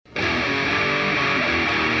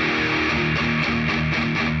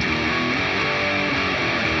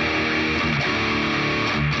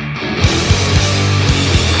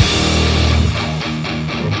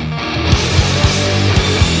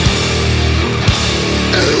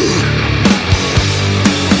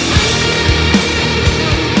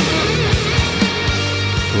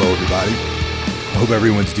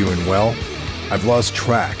everyone's doing well. I've lost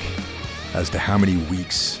track as to how many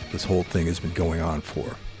weeks this whole thing has been going on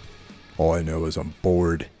for. All I know is I'm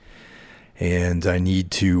bored and I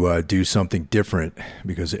need to do something different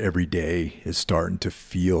because every day is starting to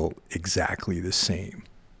feel exactly the same.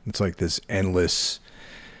 It's like this endless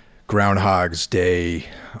Groundhog's Day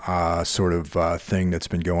sort of thing that's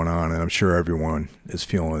been going on, and I'm sure everyone is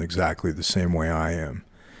feeling exactly the same way I am.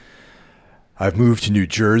 I've moved to New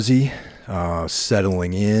Jersey,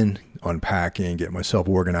 settling in, unpacking, getting myself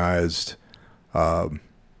organized. New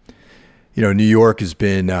York has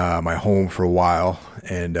been my home for a while,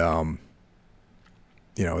 and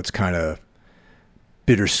it's kind of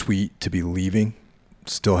bittersweet to be leaving.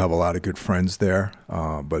 Still have a lot of good friends there,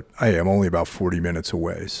 but I'm only about 40 minutes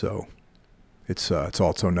away, so it's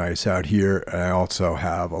also nice out here. And I also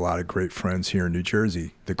have a lot of great friends here in New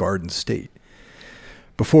Jersey, the Garden State.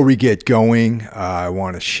 Before we get going, I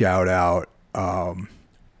want to shout out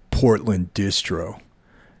Portland Distro,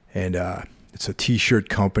 and it's a t-shirt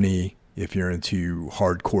company. If you're into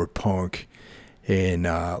hardcore punk and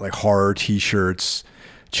like horror t-shirts,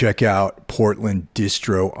 check out Portland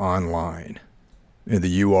Distro online. And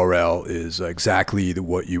the URL is exactly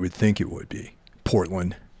what you would think it would be,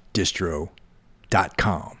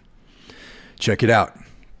 portlanddistro.com. Check it out.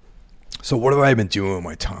 So what have I been doing with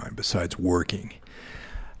my time besides working?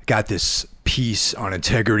 I got this piece on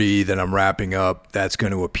integrity that I'm wrapping up that's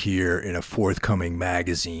going to appear in a forthcoming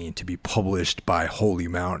magazine to be published by Holy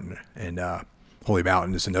Mountain. And Holy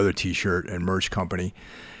Mountain is another t-shirt and merch company.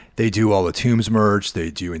 They do all the Tombs merch.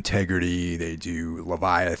 They do Integrity. They do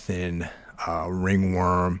Leviathan,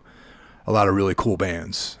 Ringworm, a lot of really cool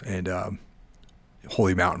bands. And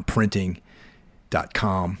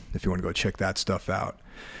holymountainprinting.com if you want to go check that stuff out.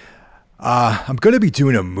 I'm going to be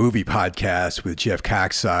doing a movie podcast with Jeff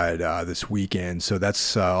Cackside this weekend. So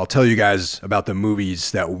that's I'll tell you guys about the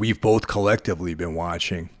movies that we've both collectively been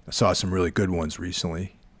watching. I saw some really good ones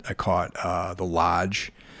recently. I caught The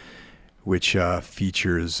Lodge, which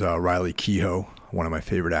features Riley Keough, one of my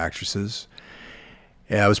favorite actresses.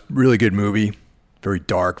 Yeah, it was a really good movie, very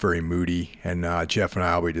dark, very moody, and Jeff and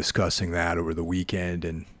I will be discussing that over the weekend,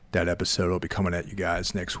 and that episode will be coming at you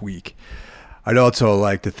guys next week. I'd also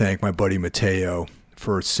like to thank my buddy Mateo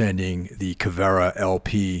for sending the Caveira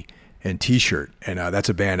LP and t-shirt, and that's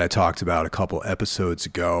a band I talked about a couple episodes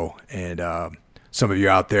ago, and some of you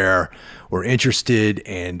out there were interested,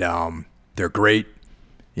 and they're great.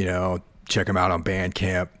 Check them out on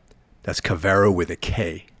Bandcamp. That's Caveira with a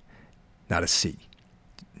K, not a C,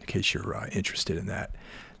 in case you're interested in that.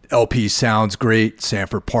 LP sounds great.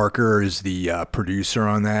 Sanford Parker is the producer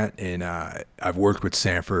on that, and I've worked with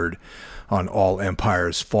Sanford on All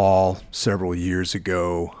Empires Fall several years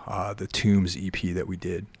ago, the Tombs EP that we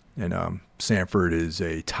did. And Sanford is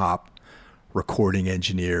a top recording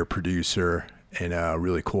engineer, producer, and a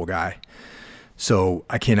really cool guy. So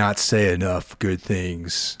I cannot say enough good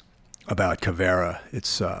things about Caveira.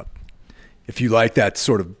 It's if you like that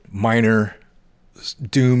sort of minor,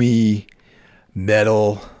 doomy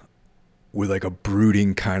metal with like a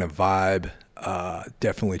brooding kind of vibe,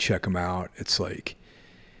 definitely check them out. It's like,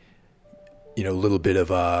 a little bit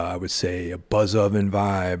of I would say a Buzz Oven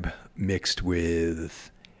vibe mixed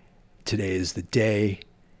with Today Is the Day.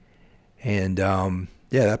 And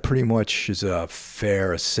that pretty much is a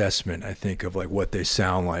fair assessment, I think, of like what they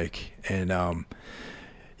sound like. And I'm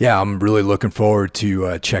really looking forward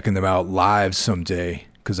to checking them out live someday,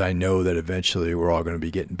 because I know that eventually we're all going to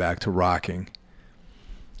be getting back to rocking.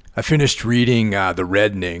 I finished reading The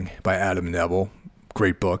Reddening by Adam Neville.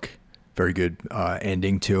 Great book. Very good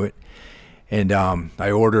ending to it. And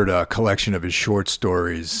I ordered a collection of his short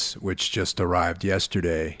stories, which just arrived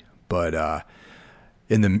yesterday. But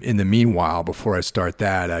in the meanwhile, before I start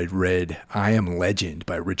that, I read I Am Legend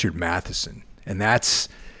by Richard Matheson. And that's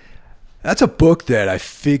a book that I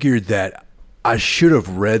figured that I should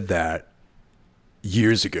have read that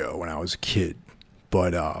years ago when I was a kid.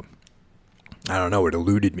 But I don't know, it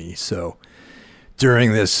eluded me. So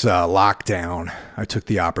during this lockdown, I took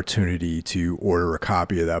the opportunity to order a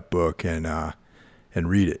copy of that book and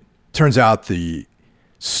read it. Turns out the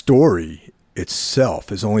story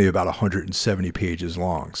itself is only about 170 pages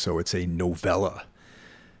long, so it's a novella,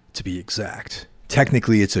 to be exact.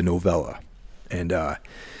 Technically, it's a novella. And the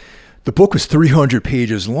book was 300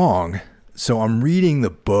 pages long, so I'm reading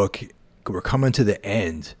the book. We're coming to the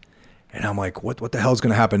end, and I'm like, what the hell's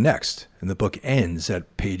going to happen next? And the book ends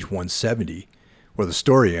at page 170. Or the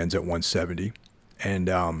story ends at 170, and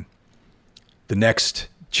the next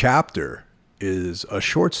chapter is a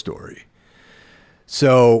short story.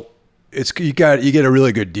 So you get a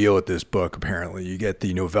really good deal with this book. Apparently, you get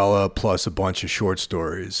the novella plus a bunch of short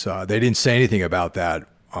stories. They didn't say anything about that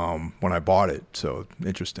when I bought it, so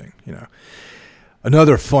interesting.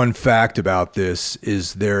 Another fun fact about this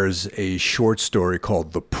is there's a short story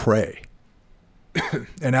called The Prey,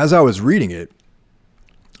 and as I was reading it,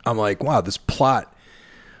 I'm like, wow, this plot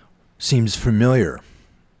seems familiar,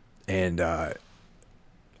 and I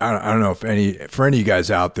don't know if any of you guys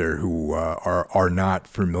out there who are not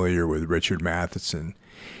familiar with Richard Matheson.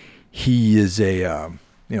 He is a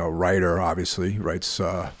writer. Obviously, writes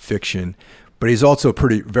fiction, but he's also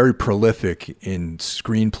very prolific in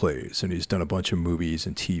screenplays, and he's done a bunch of movies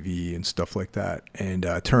and TV and stuff like that. And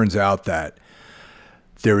it turns out that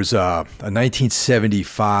there was a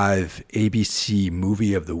 1975 ABC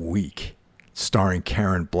Movie of the Week starring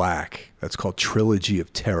Karen Black that's called Trilogy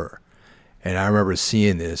of Terror. And I remember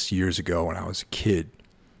seeing this years ago when I was a kid,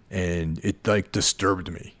 and it like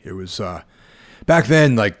disturbed me. It was back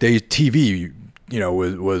then, like TV,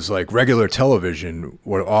 was like regular television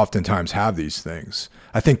would oftentimes have these things.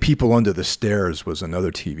 I think People Under the Stairs was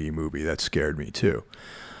another TV movie that scared me too.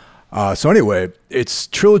 So anyway, it's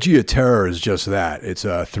Trilogy of Terror is just that. It's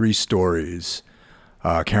 3 stories.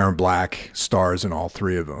 Karen Black stars in all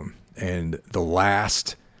 3 of them, and the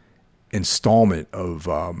last installment of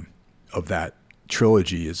that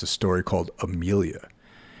trilogy is a story called Amelia.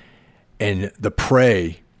 And The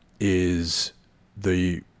Prey is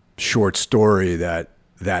the short story that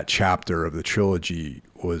chapter of the trilogy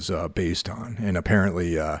was based on. And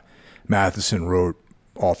apparently Matheson wrote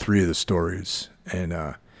all 3 of the stories. And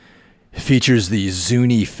it features the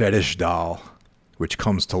Zuni fetish doll, which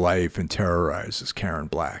comes to life and terrorizes Karen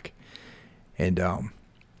Black. And I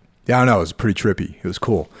don't know, it was pretty trippy. It was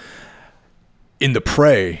cool. In The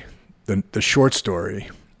Prey, the short story,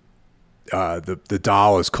 the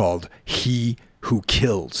doll is called He Who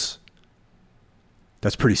Kills.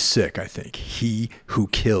 That's pretty sick, I think. He Who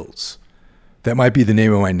Kills. That might be the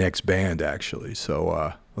name of my next band, actually. So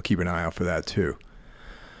I'll keep an eye out for that, too.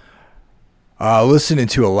 Listening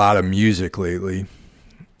to a lot of music lately.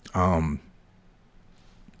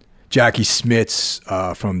 Jackie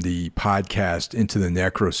Smits from the podcast Into the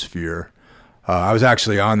Necrosphere. I was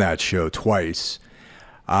actually on that show twice.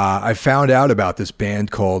 I found out about this band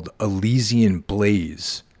called Elysian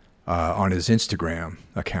Blaze on his Instagram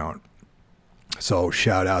account. So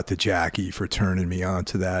shout out to Jackie for turning me on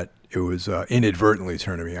to that. It was inadvertently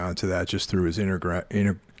turning me on to that just through his Instagram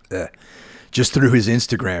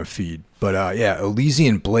feed. But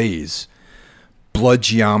Elysian Blaze, Blood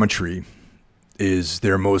Geometry is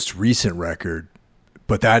their most recent record,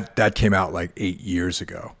 but that came out like 8 years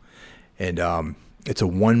ago. And it's a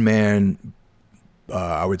one-man,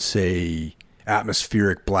 I would say,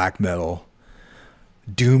 atmospheric black metal,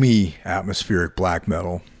 doomy atmospheric black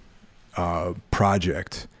metal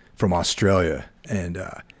project from Australia. And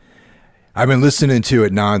I've been listening to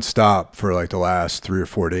it nonstop for like the last 3 or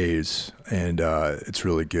 4 days, and it's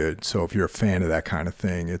really good. So if you're a fan of that kind of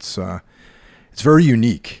thing, it's very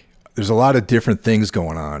unique. There's a lot of different things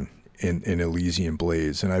going on in Elysian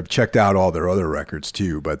Blaze, and I've checked out all their other records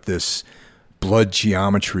too, but this Blood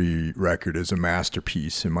Geometry record is a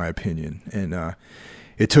masterpiece in my opinion, and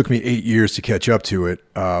it took me 8 years to catch up to it.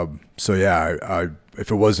 So yeah, if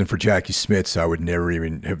it wasn't for Jackie Smits, I would never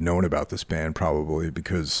even have known about this band probably,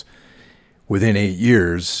 because within 8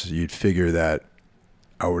 years, you'd figure that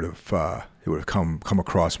it would have come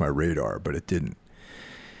across my radar, but it didn't.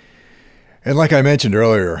 And like I mentioned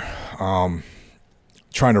earlier,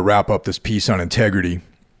 trying to wrap up this piece on integrity,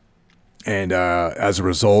 and as a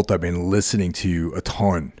result, I've been listening to a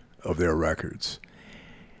ton of their records.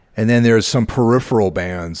 And then there's some peripheral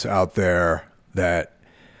bands out there that,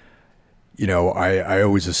 I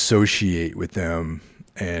always associate with them,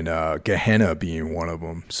 and Gehenna being one of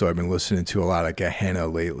them. So I've been listening to a lot of Gehenna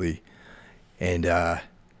lately. And,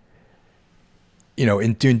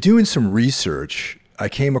 in doing some research, I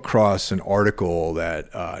came across an article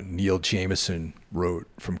that Neil Jameson wrote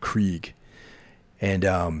from Krieg. And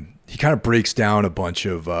he kind of breaks down a bunch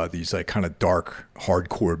of these like kind of dark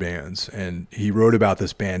hardcore bands. And he wrote about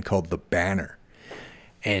this band called The Banner.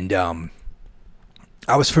 And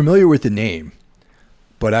I was familiar with the name,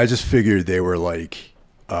 but I just figured they were like,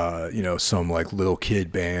 some like little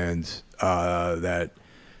kid band that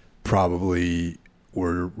probably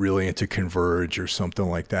were really into Converge or something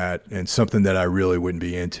like that, and something that I really wouldn't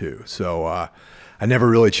be into. So I never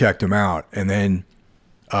really checked them out. And then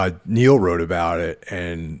Neil wrote about it,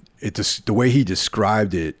 and the way he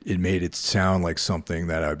described it, it made it sound like something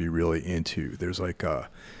that I'd be really into. There's like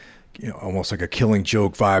almost like a Killing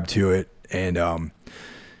Joke vibe to it, and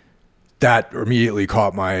that immediately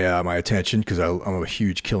caught my attention because I'm a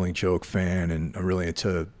huge Killing Joke fan, and I'm really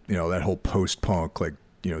into that whole post punk, like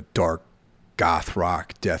dark goth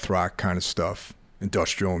rock, death rock kind of stuff,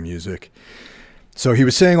 industrial music. So he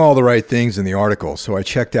was saying all the right things in the article. So I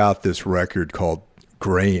checked out this record called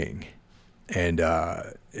Graying, and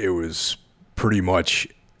it was pretty much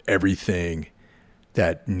everything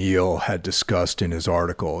that Neil had discussed in his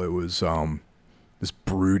article. It was this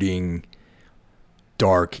brooding,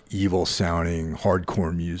 dark, evil sounding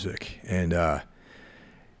hardcore music. And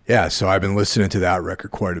so I've been listening to that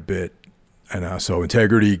record quite a bit. And so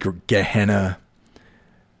Integrity, Gehenna,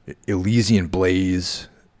 Elysian Blaze,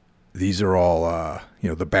 these are all,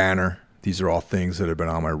 The Banner, these are all things that have been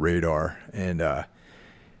on my radar. And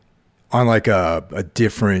on like a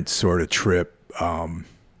different sort of trip,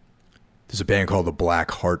 there's a band called the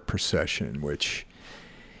Black Heart Procession, which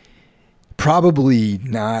probably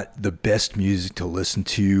not the best music to listen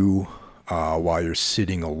to while you're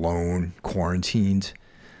sitting alone, quarantined.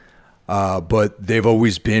 But they've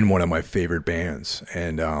always been one of my favorite bands.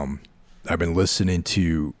 And I've been listening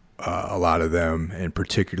to a lot of them, and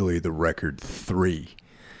particularly the record 3.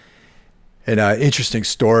 And interesting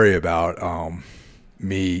story about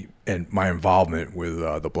me and my involvement with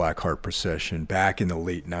the Black Heart Procession. Back in the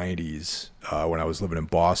late 90s, when I was living in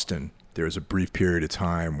Boston, there was a brief period of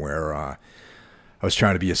time where I was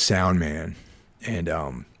trying to be a sound man, and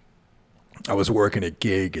I was working a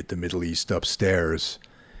gig at the Middle East Upstairs,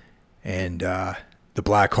 and the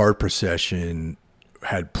Black Heart Procession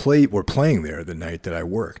were playing there the night that I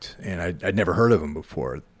worked, and I'd never heard of them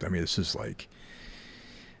before. I mean, this is like,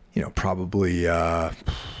 probably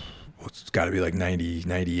it's got to be like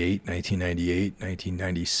 1998,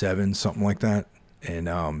 1997, something like that.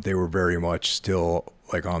 And they were very much still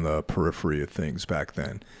like on the periphery of things back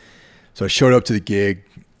then. So I showed up to the gig.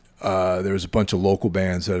 There was a bunch of local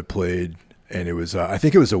bands that had played, and it was I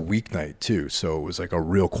think it was a weeknight too. So it was like a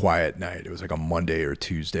real quiet night. It was like a Monday or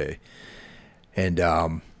Tuesday, and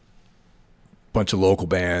bunch of local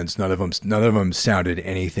bands. None of them sounded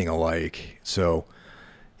anything alike. So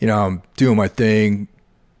I'm doing my thing,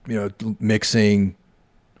 mixing,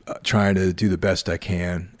 trying to do the best I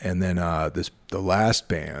can, and then the last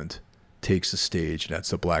band takes the stage, and that's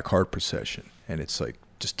the Black Heart Procession, and it's like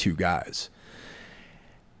just 2 guys.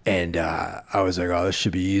 And I was like, oh, this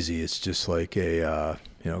should be easy. It's just like a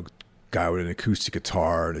guy with an acoustic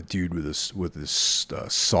guitar and a dude with this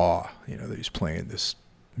saw, that he's playing this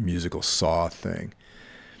musical saw thing.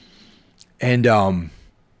 And I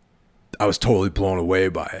was totally blown away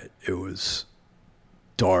by it. It was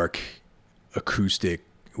dark, acoustic,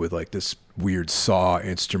 with like this weird saw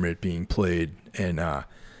instrument being played. And I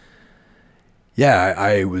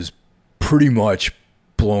was pretty much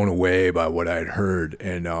blown away by what I'd heard.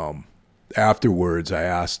 And afterwards I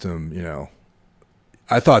asked him,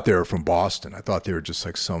 I thought they were from Boston. I thought they were just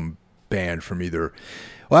like some band from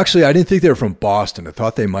actually I didn't think they were from Boston. I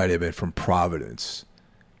thought they might have been from Providence,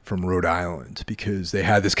 from Rhode Island, because they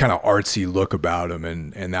had this kind of artsy look about them.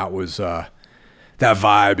 And that was, that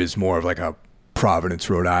vibe is more of like a Providence,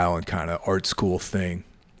 Rhode Island kind of art school thing.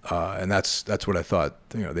 And that's what I thought,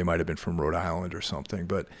 they might have been from Rhode Island or something.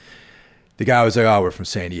 But the guy was like, oh, we're from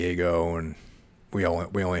San Diego, and we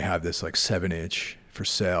only have this like 7-inch for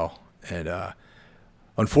sale. And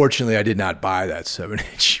unfortunately, I did not buy that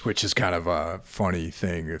 7-inch, which is kind of a funny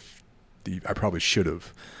thing. I probably should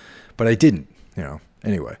have, but I didn't.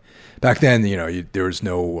 Anyway, back then, there was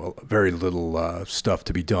very little stuff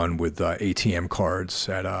to be done with ATM cards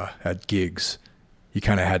at gigs. You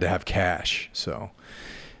kind of had to have cash. So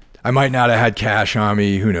I might not have had cash on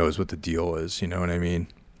me. Who knows what the deal is? You know what I mean?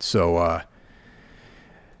 So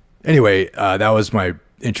anyway, that was my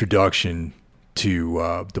introduction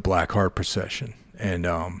to the Black Heart Procession. And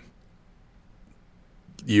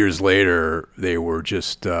years later, they were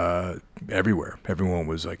just everywhere. Everyone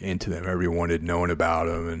was like into them. Everyone had known about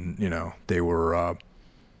them, and they were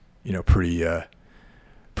pretty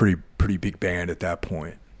big band at that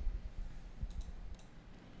point.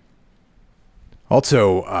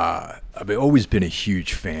 Also, I've always been a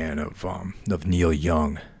huge fan of Neil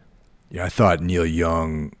Young. I thought Neil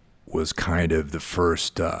Young was kind of the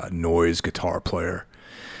first noise guitar player.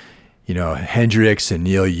 Hendrix and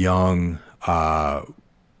Neil Young,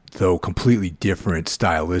 though completely different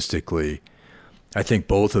stylistically, I think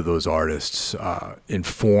both of those artists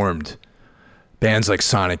informed bands like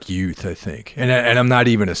Sonic Youth, I think. And I'm not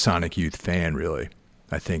even a Sonic Youth fan, really.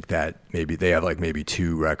 I think that maybe they have like maybe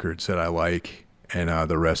 2 records that I like, and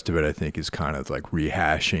the rest of it I think is kind of like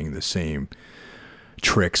rehashing the same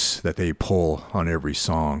tricks that they pull on every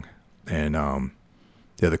song. And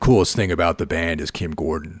the coolest thing about the band is Kim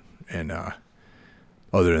Gordon. And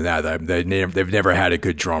other than that, they've never had a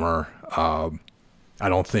good drummer. I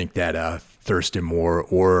don't think that Thurston Moore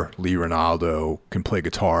or Lee Ranaldo can play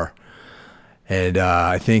guitar. And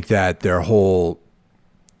I think that their whole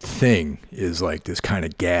thing is like this kind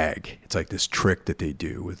of gag. It's like this trick that they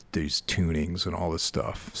do with these tunings and all this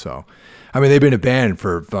stuff. So, I mean, they've been a band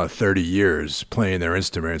for about 30 years playing their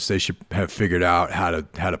instruments. They should have figured out how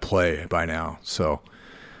to play by now. So,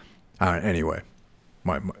 anyway,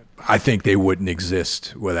 I think they wouldn't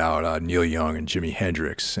exist without Neil Young and Jimi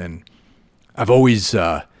Hendrix. And I've always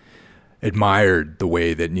admired the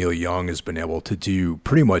way that Neil Young has been able to do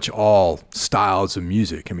pretty much all styles of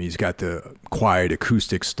music. I mean, he's got the quiet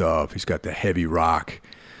acoustic stuff. He's got the heavy rock,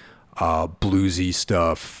 bluesy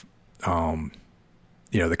stuff,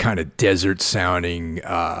 the kind of desert sounding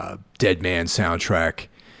Dead Man soundtrack,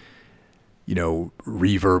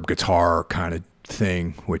 reverb guitar kind of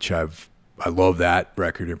thing, which I love that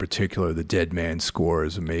record in particular. The Dead Man score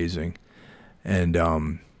is amazing.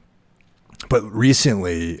 And but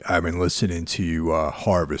recently I've been listening to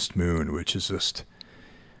Harvest Moon, which is just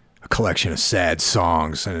a collection of sad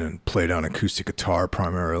songs and played on acoustic guitar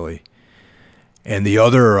primarily. And the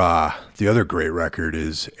other great record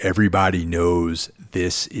is Everybody Knows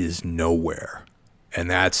This Is Nowhere. And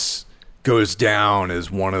that's goes down as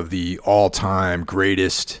one of the all-time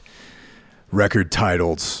greatest record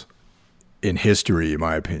titles in history, in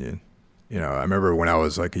my opinion. I remember when I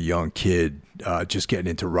was like a young kid, just getting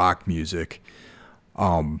into rock music,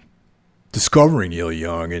 discovering Neil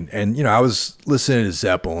Young, and I was listening to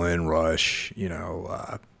Zeppelin, Rush,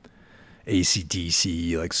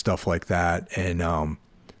 AC/DC, like stuff like that. And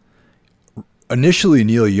initially,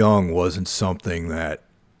 Neil Young wasn't something that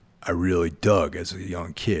I really dug as a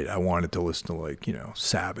young kid. I wanted to listen to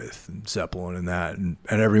Sabbath and Zeppelin and that, and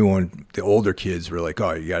everyone, the older kids were like,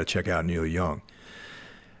 "Oh, you got to check out Neil Young."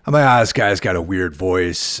 I'm like, this guy's got a weird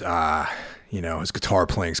voice. His guitar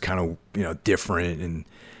playing's kind of, different. And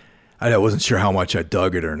I wasn't sure how much I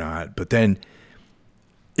dug it or not. But then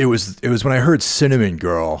it was when I heard Cinnamon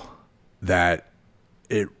Girl that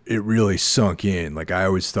it really sunk in. Like, I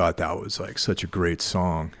always thought that was like such a great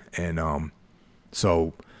song. And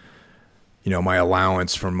so, my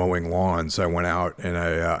allowance for mowing lawns, I went out and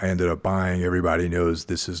I ended up buying Everybody Knows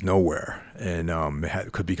This Is Nowhere. And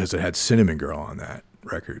because it had Cinnamon Girl on that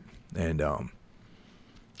record. And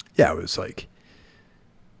it was like,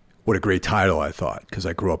 what a great title, I thought, because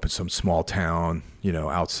I grew up in some small town,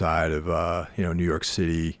 outside of New York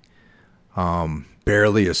City,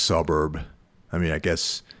 barely a suburb. I mean, I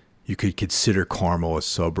guess you could consider Carmel a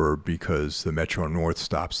suburb because the Metro North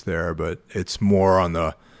stops there, but it's more on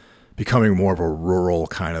becoming more of a rural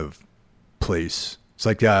kind of place. It's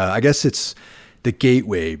like, I guess it's the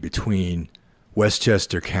gateway between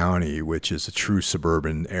Westchester County, which is a true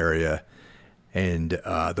suburban area, and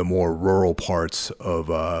the more rural parts of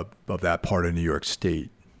that part of New York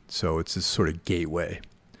State. So it's this sort of gateway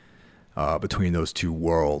between those two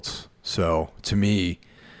worlds. So to me,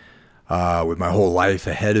 with my whole life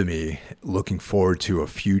ahead of me, looking forward to a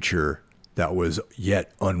future that was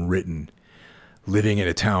yet unwritten, living in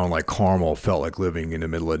a town like Carmel felt like living in the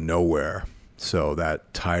middle of nowhere. So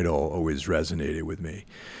that title always resonated with me.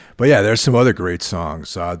 But yeah, there's some other great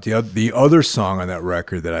songs. The other song on that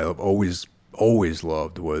record that I always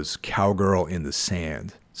loved was Cowgirl in the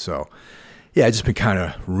Sand. So yeah, I've just been kind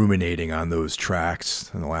of ruminating on those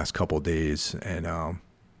tracks in the last couple of days. And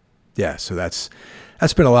so that's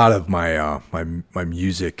been a lot of my my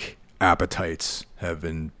music appetites have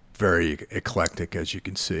been very eclectic, as you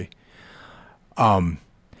can see. I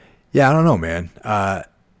don't know, man.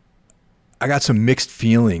 I got some mixed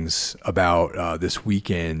feelings about this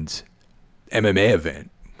weekend MMA event.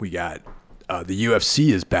 We got the UFC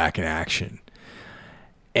is back in action,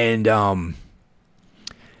 and I've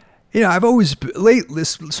always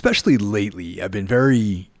especially lately, I've been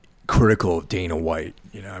very critical of Dana White.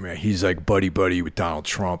 He's like buddy with Donald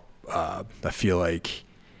Trump. I feel like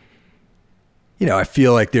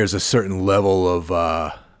there's a certain level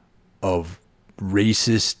of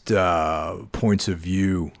racist points of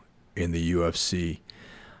view in the UFC,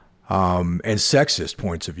 and sexist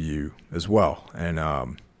points of view as well. And I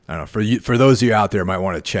don't know, for those of you out there might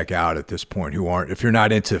want to check out at this point if you're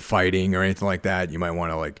not into fighting or anything like that, you might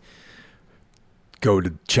want to go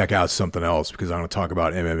to check out something else, because I'm going to talk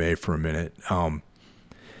about MMA for a minute. I'm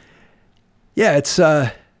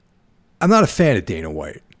not a fan of Dana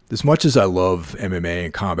White. As much as I love MMA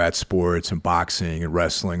and combat sports and boxing and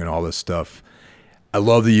wrestling and all this stuff, I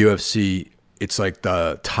love the UFC. It's like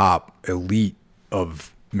the top elite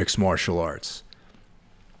of mixed martial arts.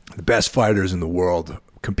 The best fighters in the world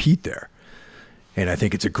compete there. And I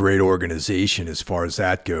think it's a great organization as far as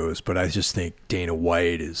that goes. But I just think Dana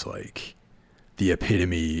White is like the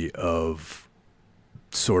epitome of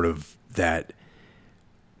sort of that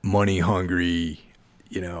money hungry,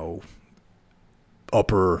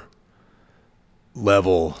 upper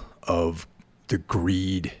level of the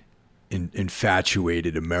greed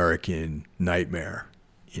infatuated American nightmare.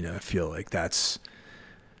 I feel like that's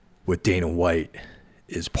what Dana White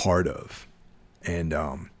is part of. And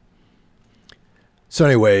so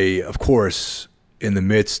anyway, of course, in the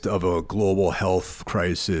midst of a global health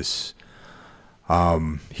crisis,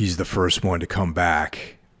 he's the first one to come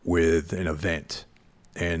back with an event.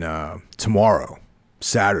 And tomorrow,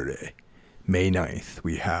 Saturday, May 9th,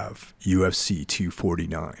 we have UFC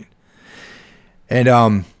 249.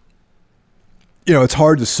 And it's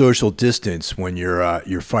hard to social distance when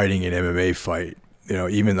you're fighting an MMA fight.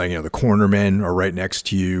 Even the cornermen are right next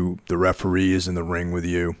to you. The referee is in the ring with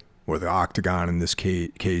you, or the octagon in this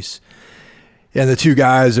case. And the two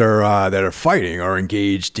guys that are fighting are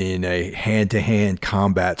engaged in a hand-to-hand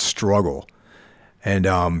combat struggle. And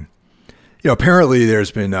apparently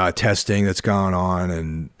there's been testing that's gone on,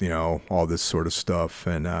 and all this sort of stuff.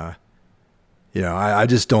 And I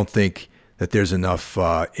just don't think that there's enough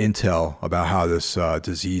intel about how this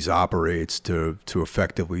disease operates to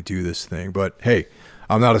effectively do this thing. But hey,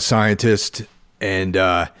 I'm not a scientist, and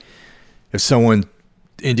if someone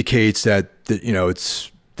indicates that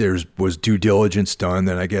was due diligence done,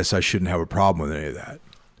 then I guess I shouldn't have a problem with any of that.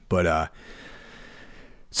 But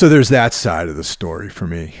so there's that side of the story for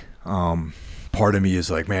me. Part of me is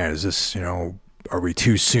like, man, is this, are we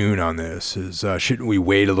too soon on this? Shouldn't we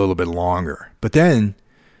wait a little bit longer? But then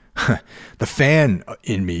the fan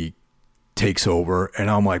in me takes over, and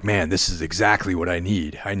I'm like, man, this is exactly what I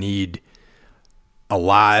need. I need a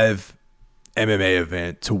live MMA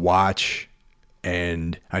event to watch,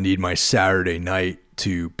 and I need my Saturday night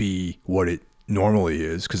to be what it normally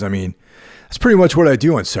is. Because, that's pretty much what I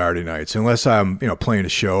do on Saturday nights, unless I'm, playing a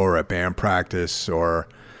show or at band practice or,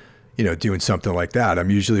 doing something like that. I'm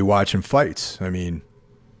usually watching fights. I'll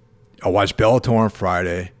watch Bellator on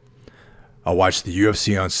Friday. I'll watch the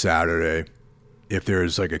UFC on Saturday. If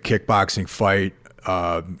there's like a kickboxing fight,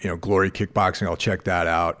 Glory Kickboxing, I'll check that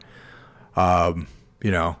out. I'll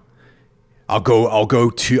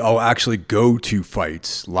actually go to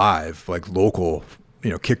fights live, like local,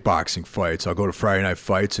 kickboxing fights. I'll go to Friday night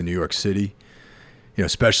fights in New York City.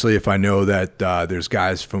 Especially if I know that there's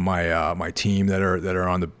guys from my team that are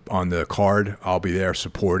on the card. I'll be there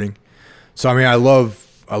supporting. So I love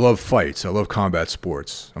fights. I love combat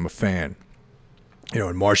sports. I'm a fan.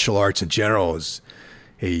 And martial arts in general is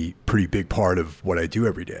a pretty big part of what I do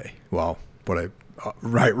every day. Well,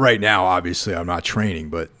 right now, obviously, I'm not training,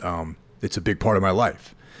 but it's a big part of my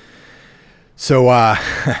life. So,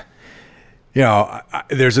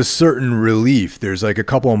 there's a certain relief. There's like a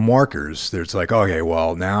couple of markers. There's like, okay,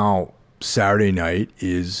 well, now Saturday night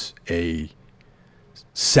is a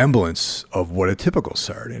semblance of what a typical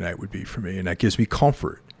Saturday night would be for me, and that gives me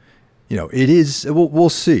comfort. It is. We'll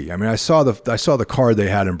see. I saw the card they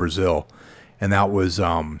had in Brazil, and that was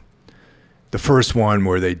the first one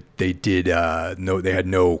where they did they had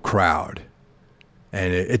no crowd,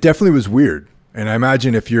 and it definitely was weird. And I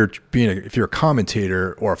imagine if you're a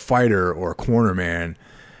commentator or a fighter or a corner man,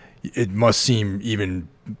 it must seem even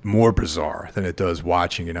more bizarre than it does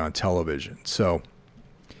watching it on television. So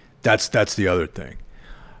that's the other thing.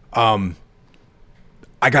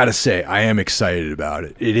 I gotta say, I am excited about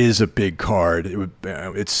it. It is a big card.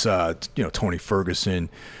 It's Tony Ferguson,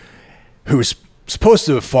 who was supposed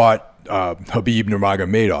to have fought Khabib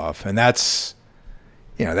Nurmagomedov, and that's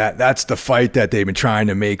the fight that they've been trying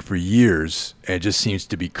to make for years, and it just seems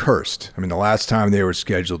to be cursed. The last time they were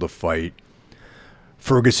scheduled to fight,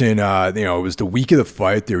 Ferguson, it was the week of the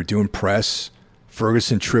fight. They were doing press.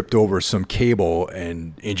 Ferguson tripped over some cable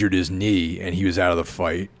and injured his knee, and he was out of the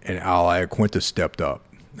fight, and Al Iaquinta stepped up.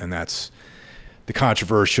 And that's the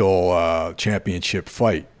controversial championship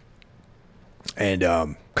fight.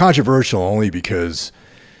 And controversial only because,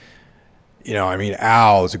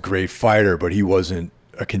 Al is a great fighter, but he wasn't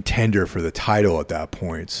a contender for the title at that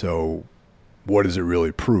point. So what does it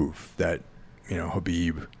really prove? That,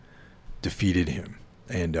 Khabib defeated him.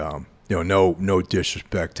 And, no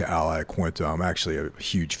disrespect to Al Iaquinta. I'm actually a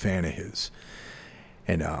huge fan of his.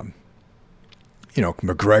 And,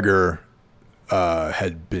 McGregor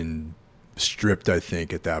had been stripped, I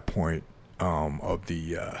think, at that point of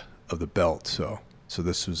the belt. So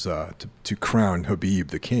this was to crown Khabib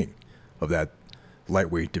the king of that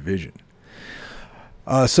lightweight division.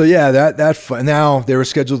 Now they were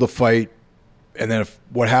scheduled to fight, and then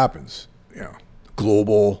what happens?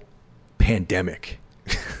 Global pandemic.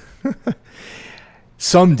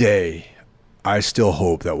 Someday, I still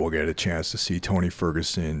hope that we'll get a chance to see Tony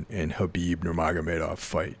Ferguson and Khabib Nurmagomedov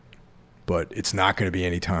fight, but it's not going to be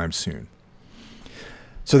anytime soon.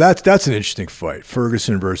 So that's an interesting fight.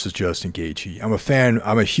 Ferguson versus Justin Gaethje.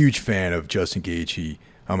 I'm a huge fan of Justin Gaethje.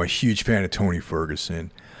 I'm a huge fan of Tony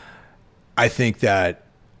Ferguson. I think that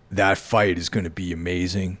fight is going to be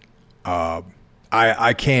amazing.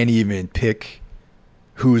 I can't even pick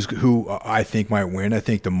who I think might win. I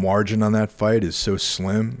think the margin on that fight is so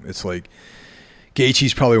slim. It's like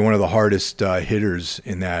Gaethje's probably one of the hardest hitters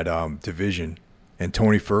in that division, and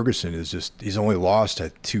Tony Ferguson he's only lost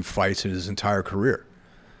at 2 fights in his entire career.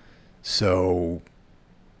 So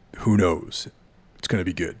who knows? It's going to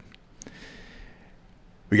be good.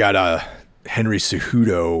 We got Henry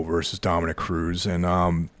Cejudo versus Dominic Cruz,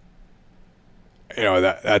 and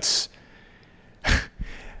that's.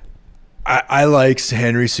 I like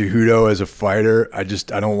Henry Cejudo as a fighter. I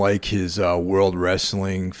don't like his World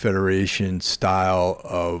Wrestling Federation style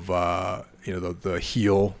of the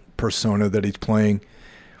heel persona that he's playing.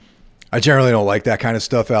 I generally don't like that kind of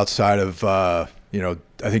stuff outside of I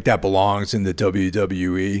think that belongs in the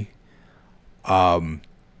WWE. And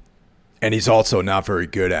he's also not very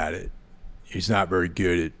good at it. He's not very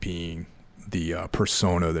good at being the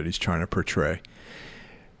persona that he's trying to portray.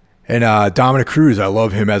 And Dominic Cruz, I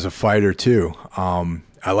love him as a fighter too.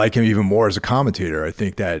 I like him even more as a commentator. I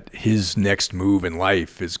think that his next move in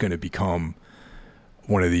life is going to become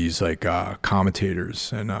one of these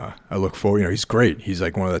commentators. And I look forward. He's great. He's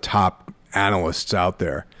like one of the top analysts out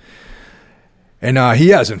there. And he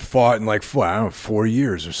hasn't fought in 4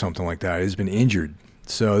 years or something like that. He's been injured.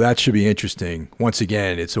 So that should be interesting. Once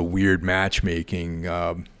again, it's a weird matchmaking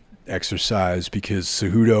exercise because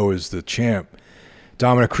Cejudo is the champ.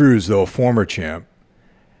 Dominic Cruz, though a former champ,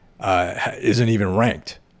 isn't even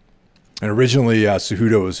ranked. And originally,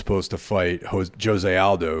 Cejudo was supposed to fight Jose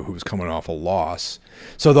Aldo, who was coming off a loss.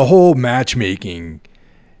 So the whole matchmaking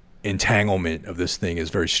entanglement of this thing is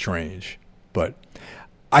very strange. But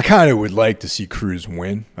I kind of would like to see Cruz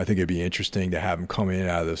win. I think it'd be interesting to have him come in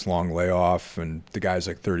out of this long layoff, and the guy's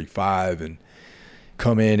like 35, and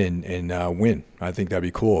come in and win. I think that'd be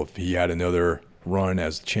cool if he had another run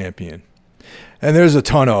as the champion. And there's a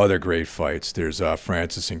ton of other great fights. There's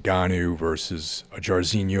Francis Ngannou versus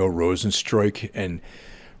Jairzinho Rozenstruik. And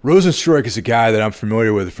Rozenstruik is a guy that I'm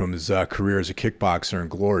familiar with from his career as a kickboxer in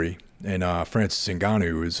Glory. And Francis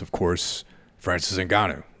Ngannou is, of course, Francis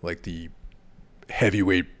Ngannou, like the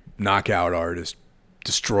heavyweight knockout artist,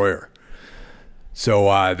 destroyer. So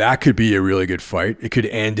that could be a really good fight. It could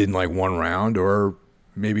end in 1 round or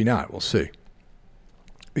maybe not. We'll see.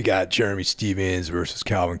 We got Jeremy Stephens versus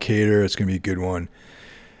Calvin Kattar. It's going to be a good one.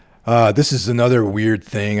 This is another weird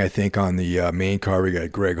thing, I think, on the main card. We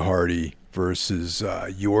got Greg Hardy versus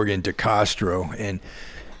Yorgan De Castro. And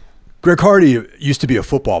Greg Hardy used to be a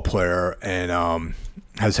football player and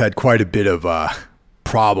has had quite a bit of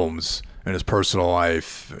problems in his personal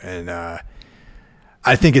life. And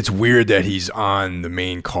I think it's weird that he's on the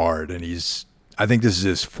main card. And I think this is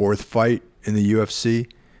his 4th fight in the UFC.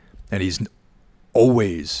 And he's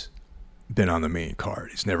always been on the main card.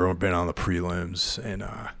 He's never been on the prelims, and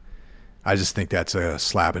I just think that's a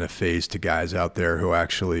slap in the face to guys out there who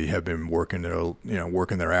actually have been working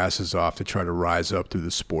their asses off to try to rise up through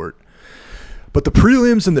the sport. But the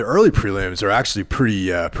prelims and the early prelims are actually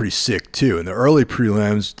pretty sick too. In the early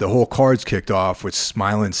prelims, the whole card's kicked off with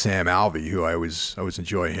Smiling Sam Alvey, who I always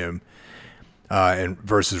enjoy him, and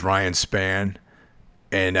versus Ryan Spann,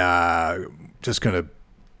 and just gonna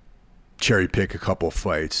cherry pick a couple of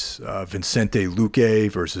fights. Vicente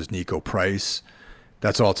Luque versus Nico Price.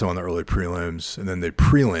 That's also on the early prelims. And then the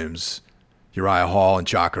prelims, Uriah Hall and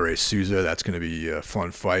Jacare Souza. That's going to be a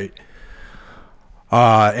fun fight.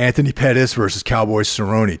 Anthony Pettis versus Cowboy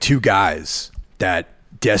Cerrone. 2 guys that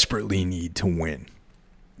desperately need to win.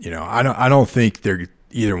 I don't think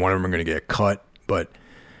either one of them are going to get cut, but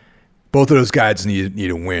both of those guys need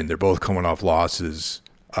to win. They're both coming off losses.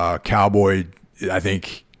 Cowboy, I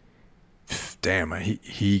think,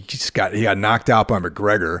 he got knocked out by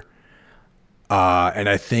McGregor, and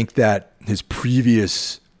I think that his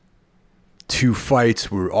previous 2 fights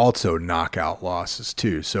were also knockout losses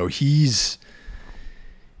too. So he's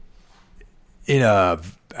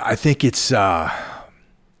I think it's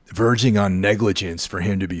verging on negligence for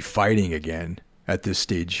him to be fighting again at this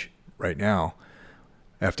stage right now,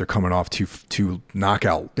 after coming off two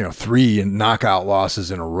knockout, 3 knockout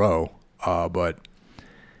losses in a row. But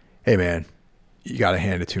hey, man, you got to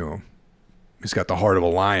hand it to him. He's got the heart of a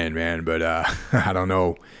lion, man. But I don't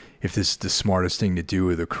know if this is the smartest thing to do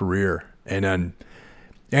with a career. And then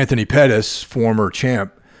Anthony Pettis, former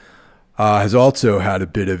champ, has also had a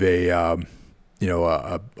bit of a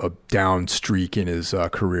down streak in his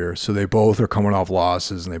career. So they both are coming off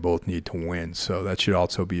losses, and they both need to win. So that should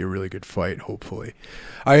also be a really good fight, hopefully.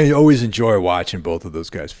 I always enjoy watching both of those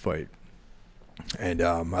guys fight. And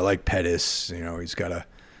I like Pettis. He's got a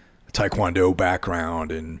Taekwondo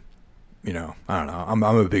background, and, I don't know. I'm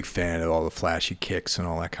a big fan of all the flashy kicks and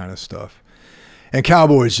all that kind of stuff. And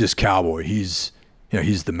Cowboy is just Cowboy. He's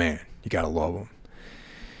the man. You got to love him.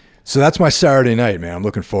 So that's my Saturday night, man. I'm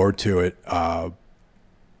looking forward to it.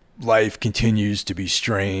 Life continues to be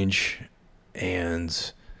strange,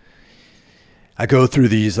 and I go through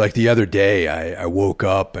these. Like the other day, I woke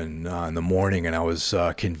up and in the morning, and I was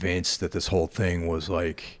convinced that this whole thing was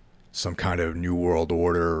like some kind of New World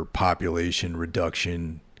Order population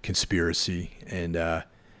reduction conspiracy. And, kind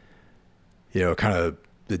of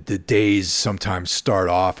the days sometimes start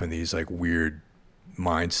off in these like weird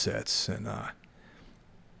mindsets. And I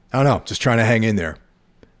don't know, just trying to hang in there,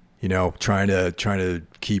 trying to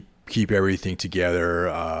keep everything together,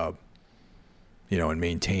 and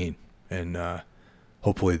maintain. And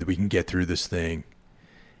hopefully that we can get through this thing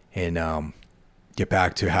and get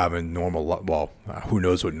back to having normal, who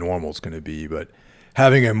knows what normal is going to be, but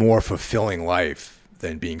having a more fulfilling life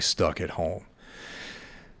than being stuck at home.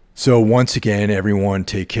 So once again, everyone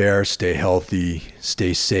take care, stay healthy,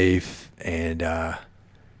 stay safe, and,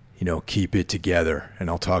 keep it together. And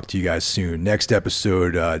I'll talk to you guys soon. Next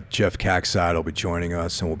episode, Jeff Cackside will be joining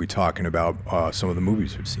us, and we'll be talking about some of the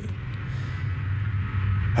movies we've seen.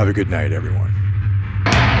 Have a good night, everyone.